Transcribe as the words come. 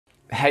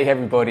Hey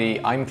everybody,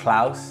 I'm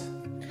Klaus.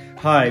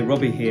 Hi,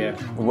 Robbie here.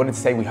 We wanted to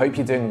say we hope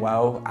you're doing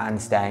well and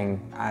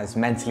staying as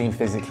mentally and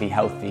physically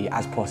healthy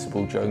as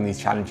possible during these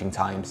challenging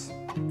times.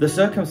 The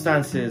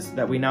circumstances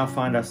that we now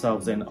find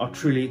ourselves in are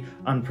truly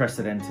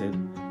unprecedented,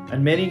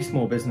 and many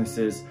small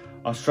businesses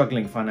are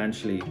struggling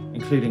financially,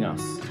 including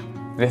us.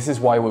 This is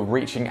why we're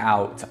reaching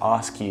out to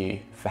ask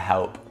you for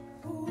help.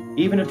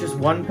 Even if just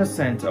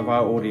 1% of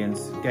our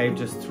audience gave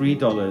just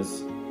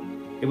 $3,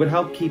 it would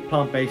help keep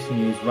plant-based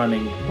news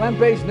running.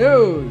 Plant-based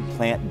news!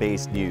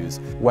 Plant-based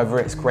news. Whether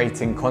it's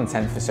creating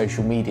content for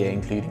social media,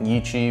 including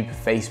YouTube,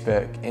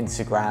 Facebook,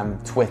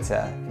 Instagram,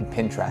 Twitter, and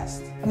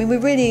Pinterest. I mean, we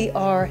really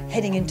are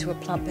heading into a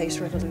plant-based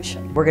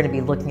revolution. We're going to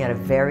be looking at a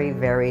very,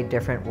 very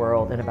different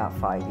world in about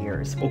 5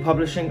 years. Or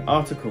publishing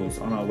articles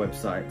on our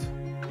website.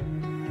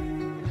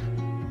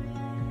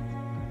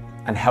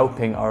 And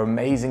helping our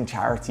amazing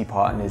charity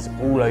partners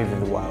all over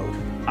the world.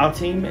 Our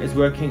team is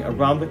working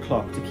around the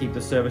clock to keep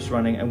the service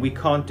running, and we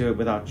can't do it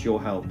without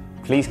your help.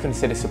 Please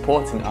consider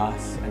supporting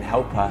us and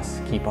help us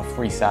keep our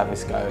free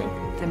service going.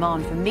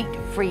 Demand for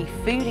meat-free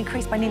food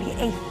increased by nearly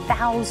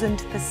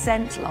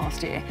 1,000%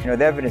 last year. You know,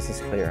 the evidence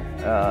is clear.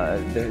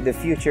 The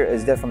future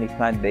is definitely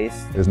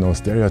plant-based. There's no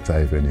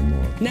stereotype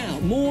anymore. Now,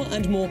 more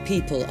and more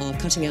people are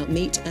cutting out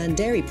meat and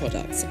dairy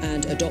products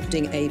and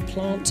adopting a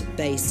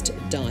plant-based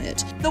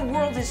diet. The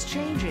world is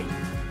changing.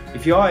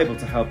 If you are able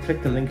to help,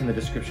 click the link in the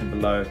description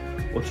below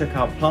or check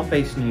out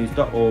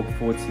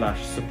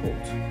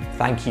plantbasednews.org/support.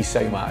 Thank you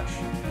so much.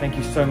 Thank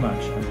you so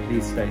much, and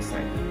please stay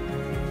safe.